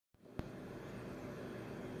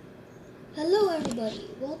Hello everybody,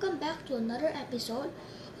 welcome back to another episode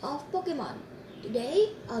of Pokemon.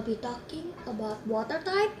 Today I'll be talking about water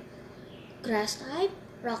type, grass type,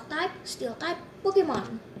 rock type, steel type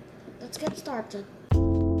Pokemon. Let's get started.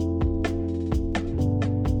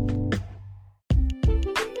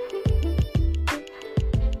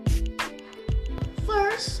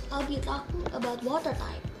 First, I'll be talking about water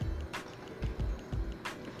type.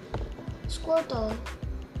 Squirtle,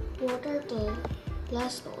 Wartortle,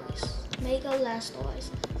 Blastoise,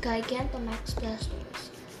 Megalastoise, Gigantamax Blastoise,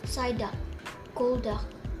 Psyduck, Golduck,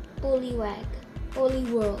 Poliwag,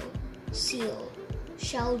 Poliwhirl, Seal,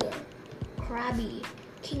 Shelder, Krabby,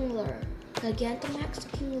 Kingler, Gigantamax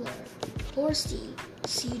Kingler, Horsey,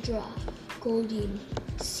 Seadra, Goldeen,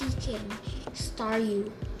 Seaking, Staryu,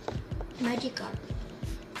 Magikarp,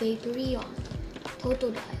 Vaporeon,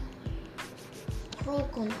 Totodile,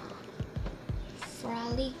 Crocona,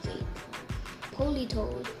 Feraligatr,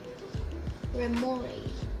 Politoed,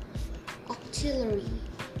 Remoraid, Octillery,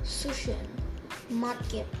 Sushin,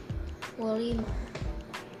 Mudkip, Wolimer,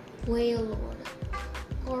 Wailord,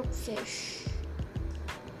 Corphish,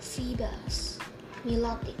 Feebas,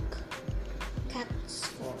 Milotic,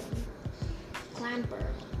 Catsform, Clamper,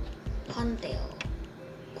 Huntail,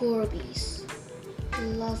 Gourbees,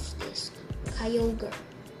 Luvdisc, Kyogre,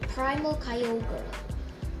 Primal Kyogre,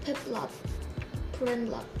 Piplup,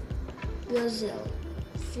 Prinlup, Buizel,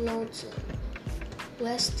 Floatzel,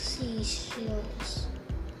 West Sea Shellos,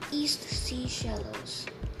 East Sea Shellos,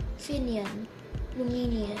 Finian,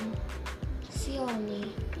 Luminian,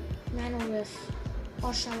 Phione, Manoriff,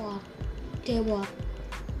 Oshawott, Dewott,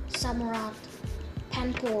 Samurott,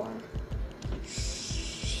 Panpour,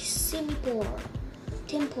 Simipour,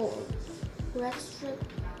 Timpole, Red Strip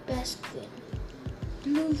Basquin,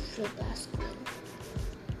 Blue Strip Basquin,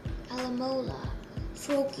 Alamola,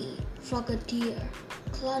 Froakie, Frogadier,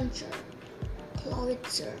 Cluncher,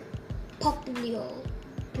 Clowitzer, Popplio,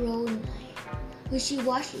 Bronite,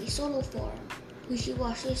 Wishiwashi Solo Form,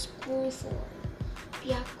 Wishiwashi School Form,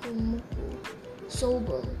 Pyakumuku,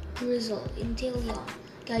 Sobble, Drizzle, Inteleon,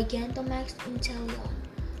 Gigantamax Inteleon,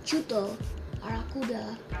 Chuto,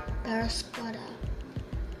 Arracuda, Barraskewda.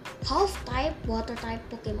 Half-type water-type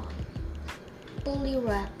Pokemon: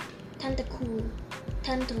 Poliwrath, Tentacool,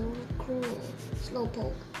 Tentacruel,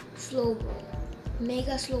 Slowpoke, Slowbro,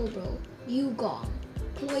 Mega Slowbro, Yugong,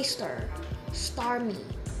 Cloyster, Starmie,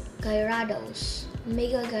 Gyarados,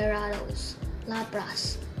 Mega Gyarados,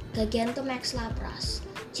 Lapras, Gigantamax Lapras,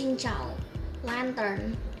 Chinchou,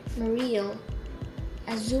 Lantern, Marill,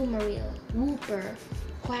 Azumarill, Wooper,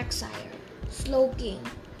 Quagsire, Slowking,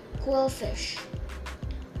 Qwilfish,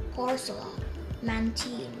 Corsola,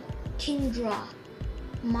 Mantine, Kingdra,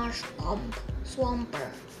 Marshtomp,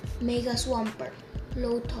 Swampert, Mega Swampert,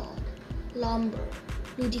 Lotod, Lumber,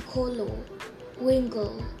 Ludicolo,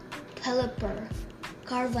 Wingull, Pelipper,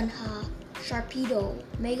 Carvanha, Sharpedo,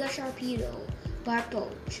 Mega Sharpedo,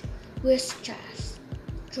 Bartoach, Whiscash,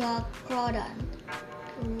 Crawdon,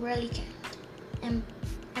 Relicanth,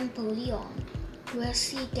 Empoleon, West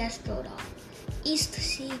Sea Gastrodon, East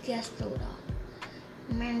Sea Gastrodon,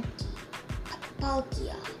 Mankey,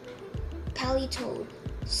 Palkia, Palitoad,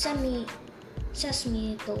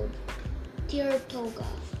 Sesame Toad, Tirtoga,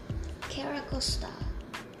 Caracosta,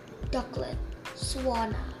 Ducklet,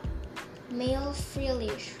 Swanna, male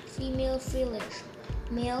Frillish, female Frillish,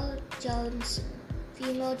 male Jellicent,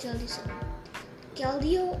 female Jellicent,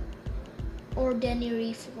 Keldeo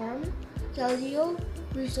Ordinary Form, Keldeo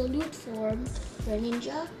Resolute Form,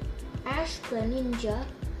 Greninja, Ash Greninja,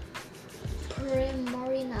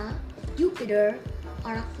 Primarina, Jupiter,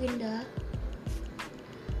 Araquanida,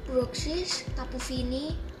 Bruxish, Tapu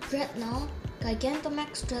Fini, Dreadnought,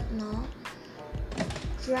 Gigantamax Dreadnought,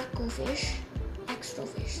 Dracofish,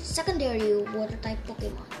 Extrafish. Secondary water-type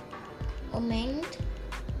Pokemon: Omanged,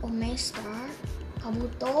 Omastar,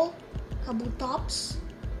 Kabuto, Kabutops,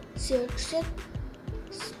 Cirxit,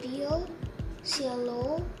 Speel,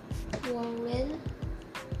 Cielo, Warren,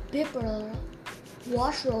 Bibarel,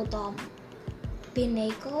 Washrotom,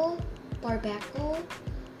 Binacle, Barbaco,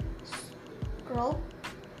 Scrope,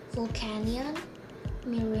 Volcanion,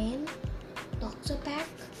 Mirin, Toxapex,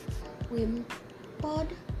 Wimpod,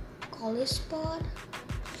 Colispod,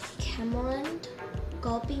 Camarant,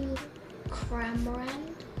 Gulping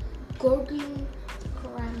Cramorant, Gorging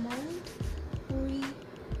Cramorant,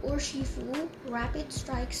 Urshifu, Rapid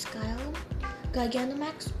Strike Style,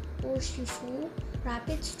 Gigantamax Urshifu,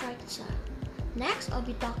 Rapid Strike Style. Next, I'll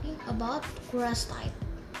be talking about grass type: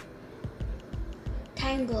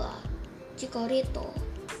 Tangela, Chikorito,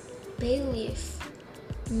 Bayleaf,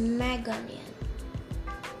 Meganium,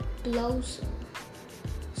 Blossom,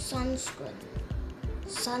 Sunscreen,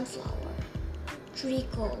 Sunflower,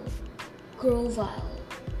 Trico, Grovyle,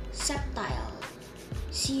 Septile,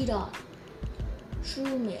 Seedot,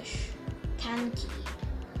 Shroomish, Kanki,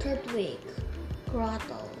 Turtwig,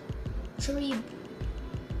 Grottle, Cheribu,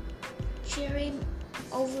 Cherrim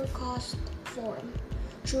Overcast Form,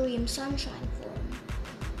 Churium Sunshine Form,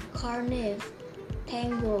 Carniv,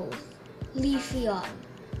 Tangrowth, Leafeon,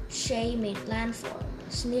 Shaymin Landform,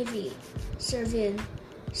 Snivy, Servin,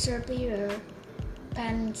 Serperior,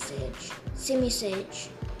 Pansage, Simisage,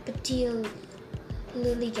 Patil,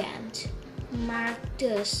 Lilligant,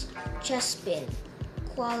 Marctus, Chespin,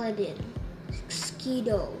 Qualadin,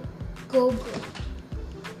 Skido, Gogro,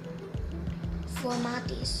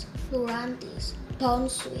 Formatis, Lurantis,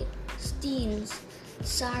 Bounsweet, Steens,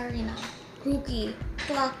 Sarina, Rookie,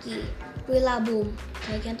 Clucky, Rillaboom,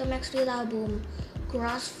 Gigantamax Rillaboom,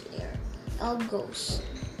 Grassflare, Elgos,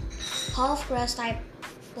 Half Grass type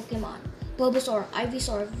Pokemon, Bulbasaur,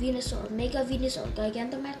 Ivysaur, Venusaur, Mega Venusaur,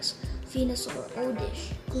 Gigantamax, Venusaur,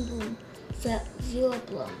 Oddish, Gloom,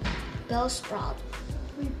 Vileplume, Bellsprout,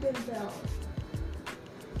 Weepinbell,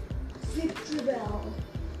 Victreebel,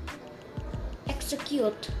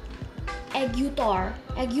 Execute, Eggutor,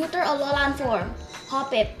 Alolan Form,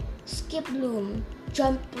 Hoppip, Skiploom,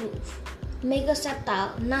 Jumpproof, Mega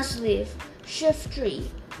Sceptile, Nuzleaf, Shiftry,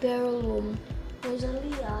 Barrelloom,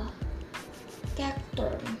 Rosalia,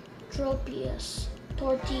 Cacturn, Tropius,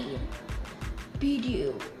 Tortine,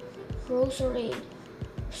 Bidoof, Roserade,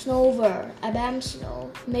 Snover, Abamsnow,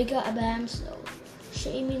 Mega Abamsnow,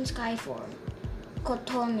 Shaymin Skyform,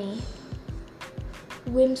 Cotone,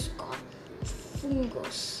 Whimsicott,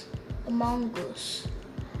 Fungus, Amongus,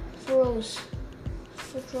 Froze,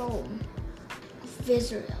 Phatrome,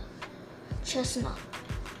 Visceral, Chestnut,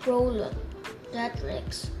 Roland,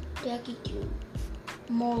 Datrix, Dekitube,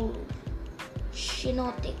 Molu,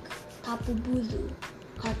 Shinotic, Tapu Bulu,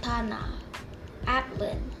 Kartana,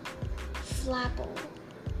 Applin, Flapple,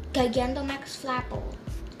 Gigantamax Flapple,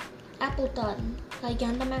 Appleton,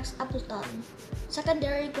 Gigantamax Appleton,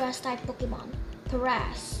 secondary grass-type Pokemon,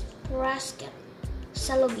 Parasket,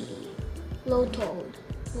 Celebi, Lowtoad,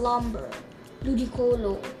 Lumber,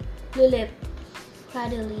 Ludicolo, Lilip,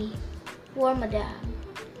 Cradily, Wormadam,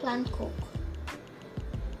 Plantcook,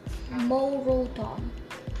 Morotom,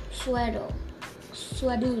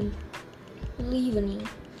 Swadoon, Leavening,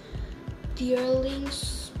 Deerling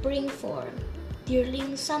Spring Form,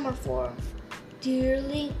 Deerling Summer Form,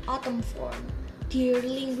 Deerling Autumn Form,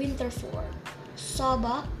 Deerling Winter Form,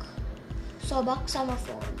 Sobak Summer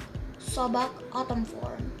Form, Sobak Autumn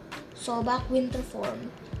Form, Sobak Winter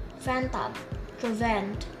Form, Phantom,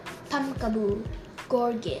 Trevent, Pumpkaboo,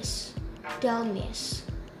 Gorgis, Delmis,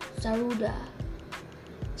 Zaruda,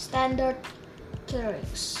 Standard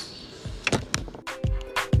Clerics.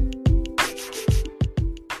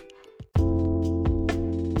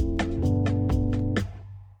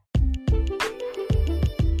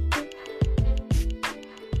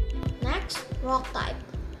 Next, Rock type.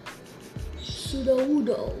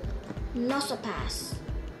 Sudowoodo, Nosepass,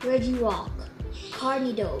 Regirock,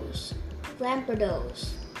 Carnidos,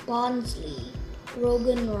 Rampardos, Bonsly,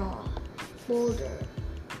 Roggenrola, Boulder,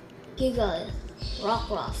 Gigalith,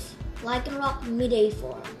 Rockruff, Lycanroc Midday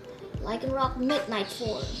Form, Lycanroc Midnight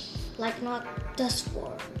Form, Lycanroc Dusk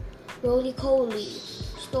Form, Roly-Poly,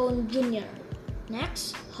 Stone Jr.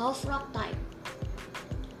 Next, Half Rock type.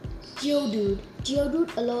 Geodude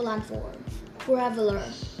Alolan Form, Graveler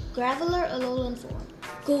Alolan Form,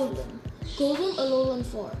 Golem Alolan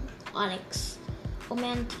Form, Onix,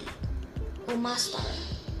 Omanti, Omastar,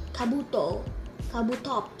 Kabuto,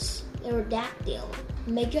 Kabutops, Aerodactyl,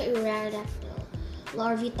 Mega Aerodactyl,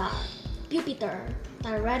 Larvitar, Pupitar,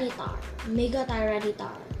 Tyranitar, Mega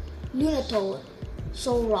Tyranitar, Lunatone,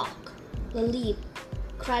 Solrock, Laleep,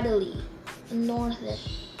 Cradily, Northip,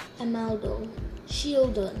 Amaldo,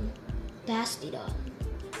 Shieldon, Bastidon,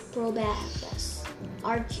 Proboscis,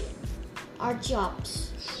 Archeon, Archeops,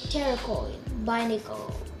 Terracoin,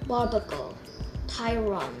 Binacle, Barbacle,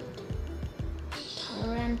 Tyrantrum,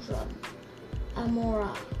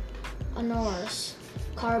 Amora, Anorus,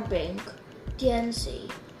 Carbink,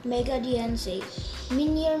 Diancie, Mega Diancie,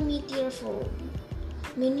 Minior Meteor Foam,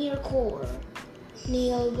 Minior Core,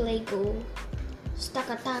 Neoglago,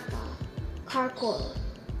 Stakataka, Carkol,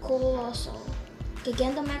 Colossal,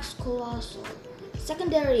 Gigantamax Colossal,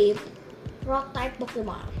 secondary rock-type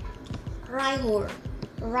Pokemon, Rhyhorn,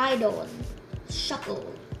 Rhydon, Shuckle,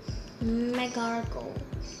 Megarko,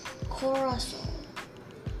 Coruscant,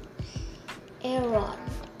 Aeron,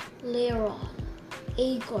 Lairon,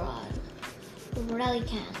 Aggron,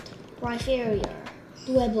 Relicanth, Rhyperior,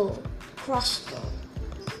 Dwebble, Crustle,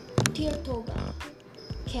 Tirtoga,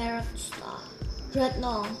 Carrotsta,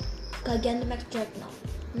 Dreadnought, Gigantamax Dreadnought.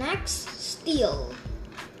 Next, Steel.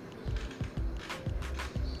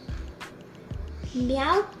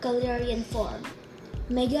 Meow Galarian form,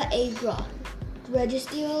 Mega Aggron,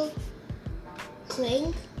 Registeel,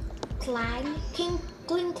 Clink, Clang,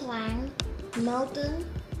 Kling Clang, Melton,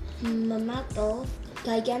 Mamatal,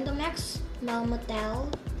 Gigantamax,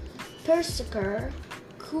 Melmetal, Persiker,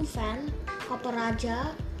 Kufan,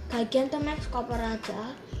 Copperajah, Gigantamax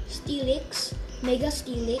Copperajah, Steelix, Mega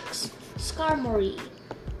Steelix, Skarmory,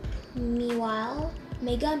 Mewile,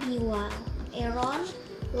 Mega Mewile, Aeron,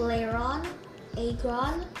 Lairon,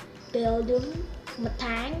 Aggron, Beldum,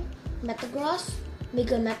 Metang, Metagross,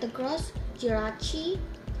 Mega Metagross, Jirachi,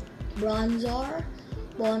 Bronzor,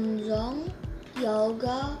 Bonzong,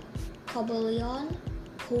 Dialga, Cobalion,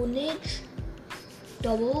 Honedge,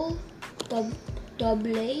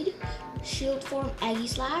 Doublade, Shield form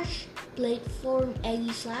Aegislash, Blade form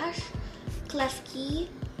Aegislash, Klefki,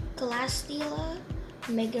 Celesteela,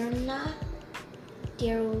 Magearna,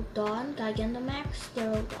 Pterodon, Gigantamax,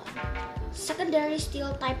 Pterodon. Secondary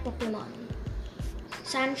Steel type Pokemon: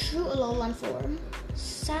 Sandshrew Alolan form,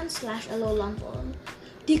 Sandslash Alolan form,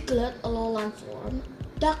 Diglett Alolan form,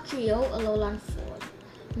 Dugtrio Alolan form,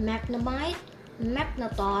 Magnemite,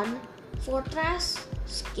 Magneton, Fortress,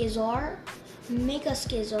 Skizor, Mega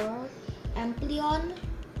Skizor, Ampleon,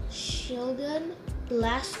 Shieldon,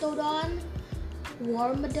 Blastodon,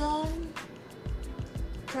 Wormadon,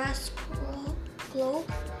 Trascloak,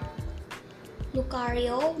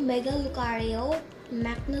 Lucario, Mega Lucario,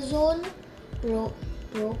 Magnezone,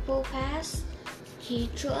 Probopass,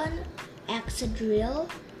 Heatran, Excadrill,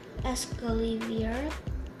 Escalivir,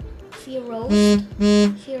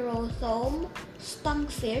 Fearothome,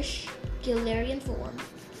 Stunfisk, Galarian form,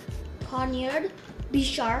 Poniard,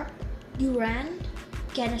 Bisharp, Durant,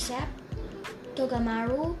 Genesect,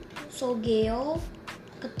 Togamaru, Solgeo,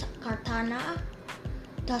 Kartana,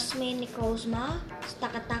 Tasmane Necrozma,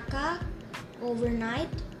 Stakataka, Overnight,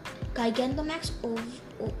 Gigantamax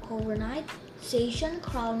Overnight, Zacian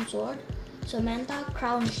Crown Sword, Samantha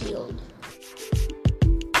Crown Shield.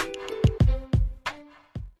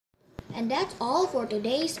 And that's all for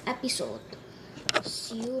today's episode.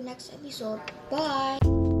 See you next episode. Bye!